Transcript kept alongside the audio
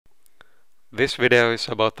This video is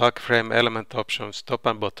about ArchiFrame element options top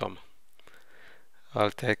and bottom.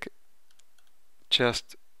 I'll take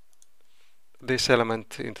just this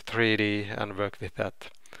element into 3D and work with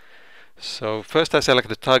that. So first I select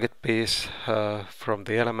the target piece from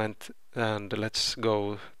the element, and let's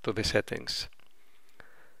go to the settings.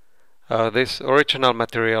 This original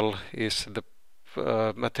material is the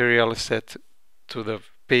material set to the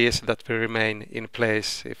piece that will remain in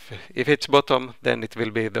place. If it's bottom, then it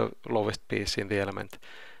will be the lowest piece in the element.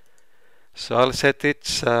 So I'll set its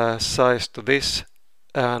size to this,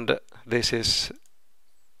 and this is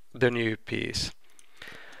the new piece.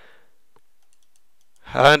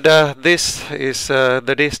 And this is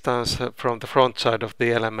the distance from the front side of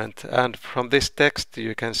the element, and from this text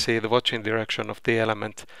you can see the watching direction of the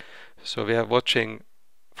element. So we are watching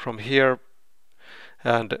from here,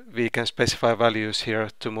 and we can specify values here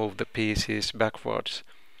to move the pieces backwards.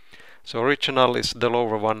 So original is the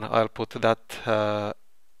lower one. I'll put that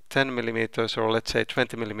 10 millimeters, or let's say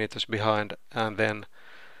 20 millimeters behind, and then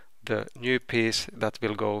the new piece that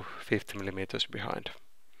will go 50 millimeters behind.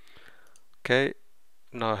 Okay,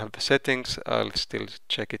 now I have the settings. I'll still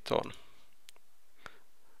check it on.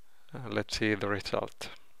 Let's see the result.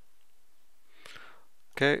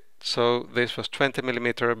 Okay, so this was 20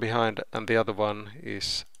 millimeter behind, and the other one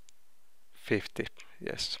is 50.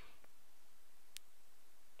 Yes.